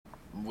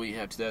We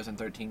have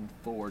 2013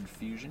 Ford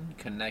Fusion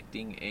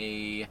connecting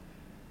a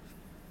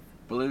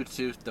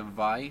Bluetooth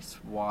device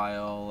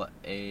while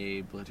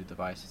a Bluetooth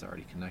device is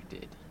already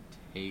connected.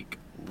 Take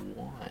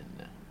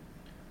one.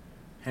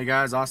 Hey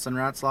guys, Austin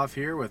Ratzloff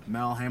here with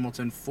Mel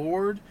Hambelton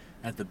Ford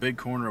at the big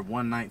corner of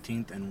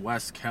 119th and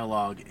West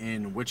Kellogg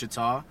in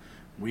Wichita.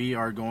 We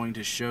are going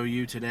to show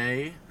you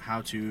today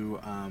how to,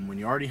 when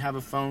you already have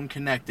a phone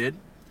connected,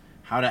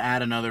 how to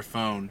add another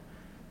phone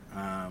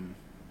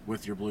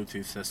with your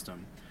Bluetooth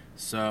system.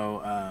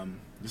 So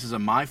this is a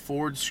My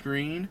Ford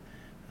screen.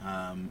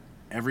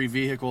 Every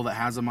vehicle that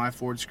has a My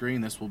Ford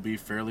screen, this will be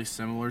fairly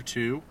similar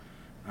to.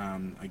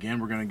 Again,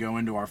 we're going to go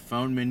into our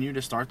phone menu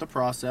to start the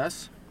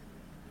process.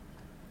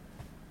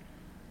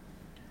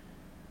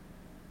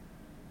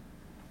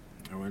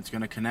 It's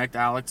going to connect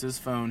Alex's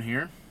phone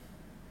here.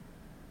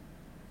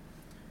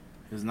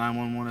 His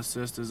 911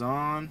 assist is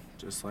on,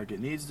 just like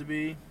it needs to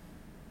be.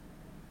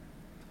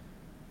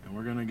 And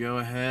we're going to go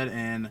ahead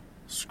and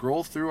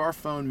scroll through our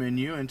phone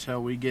menu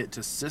until we get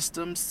to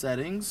System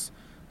Settings.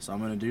 So I'm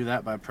going to do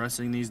that by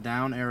pressing these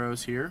down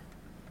arrows here.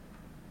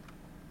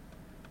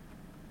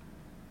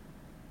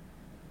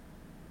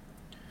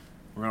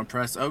 We're going to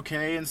press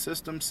OK in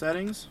System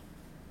Settings.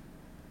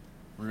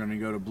 We're going to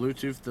go to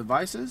Bluetooth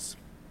Devices.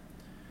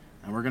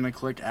 And we're going to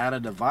click Add a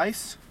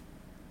Device.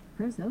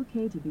 Press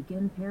OK to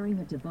begin pairing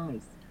a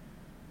device.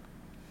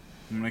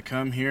 I'm going to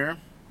come here,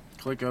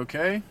 click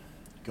OK,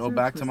 go Search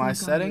back for to my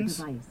sync on your settings,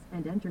 device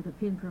and enter the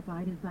PIN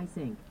provided by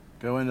Sync.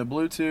 go into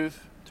Bluetooth,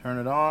 turn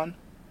it on,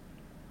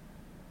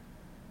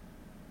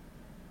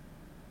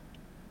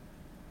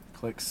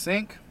 click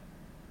Sync,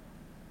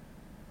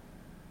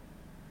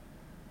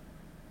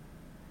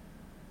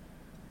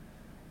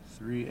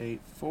 (3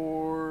 8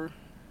 4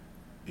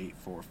 8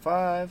 4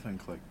 5) and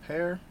click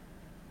Pair.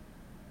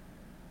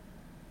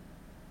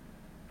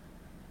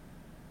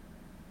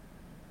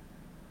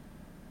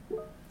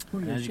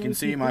 As you can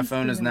see, my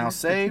phone is now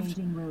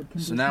saved,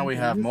 so now we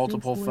have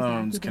multiple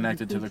phones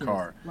connected to the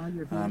car.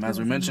 As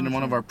we mentioned in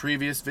one of our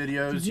previous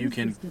videos, you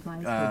can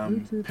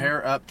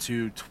pair up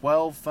to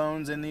 12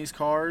 phones in these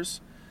cars,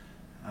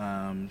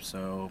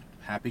 so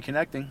happy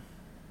connecting.